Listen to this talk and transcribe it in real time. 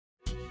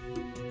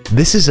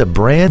This is a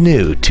brand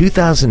new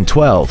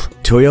 2012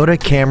 Toyota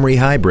Camry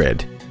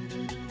Hybrid.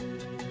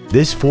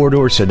 This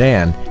four-door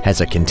sedan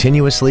has a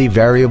continuously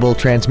variable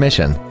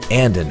transmission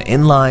and an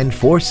inline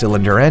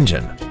four-cylinder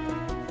engine.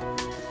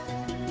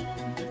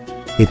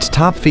 Its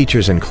top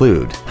features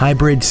include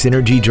hybrid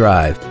synergy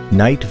drive,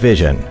 night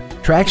vision,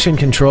 traction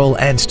control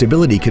and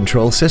stability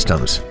control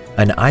systems,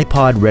 an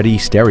iPod-ready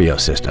stereo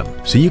system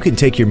so you can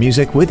take your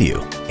music with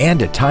you,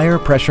 and a tire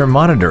pressure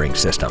monitoring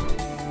system.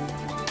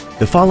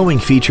 The following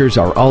features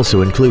are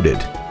also included: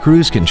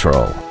 cruise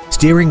control,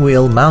 steering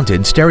wheel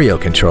mounted stereo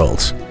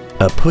controls,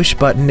 a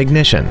push-button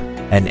ignition,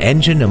 an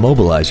engine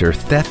immobilizer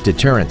theft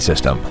deterrent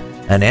system,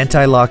 an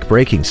anti-lock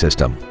braking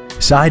system,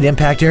 side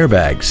impact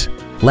airbags,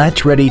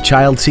 latch-ready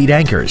child seat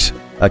anchors,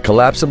 a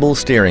collapsible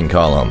steering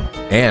column,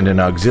 and an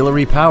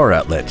auxiliary power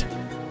outlet.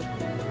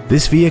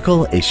 This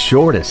vehicle is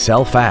sure to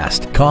sell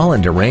fast. Call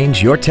and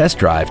arrange your test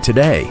drive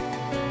today.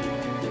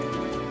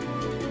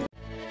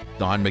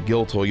 Don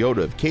McGill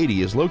Toyota of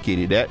Katy is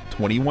located at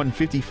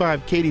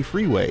 2155 Katy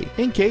Freeway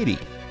in Katy.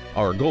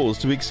 Our goal is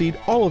to exceed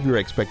all of your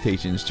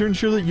expectations to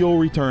ensure that you'll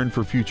return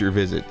for future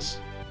visits.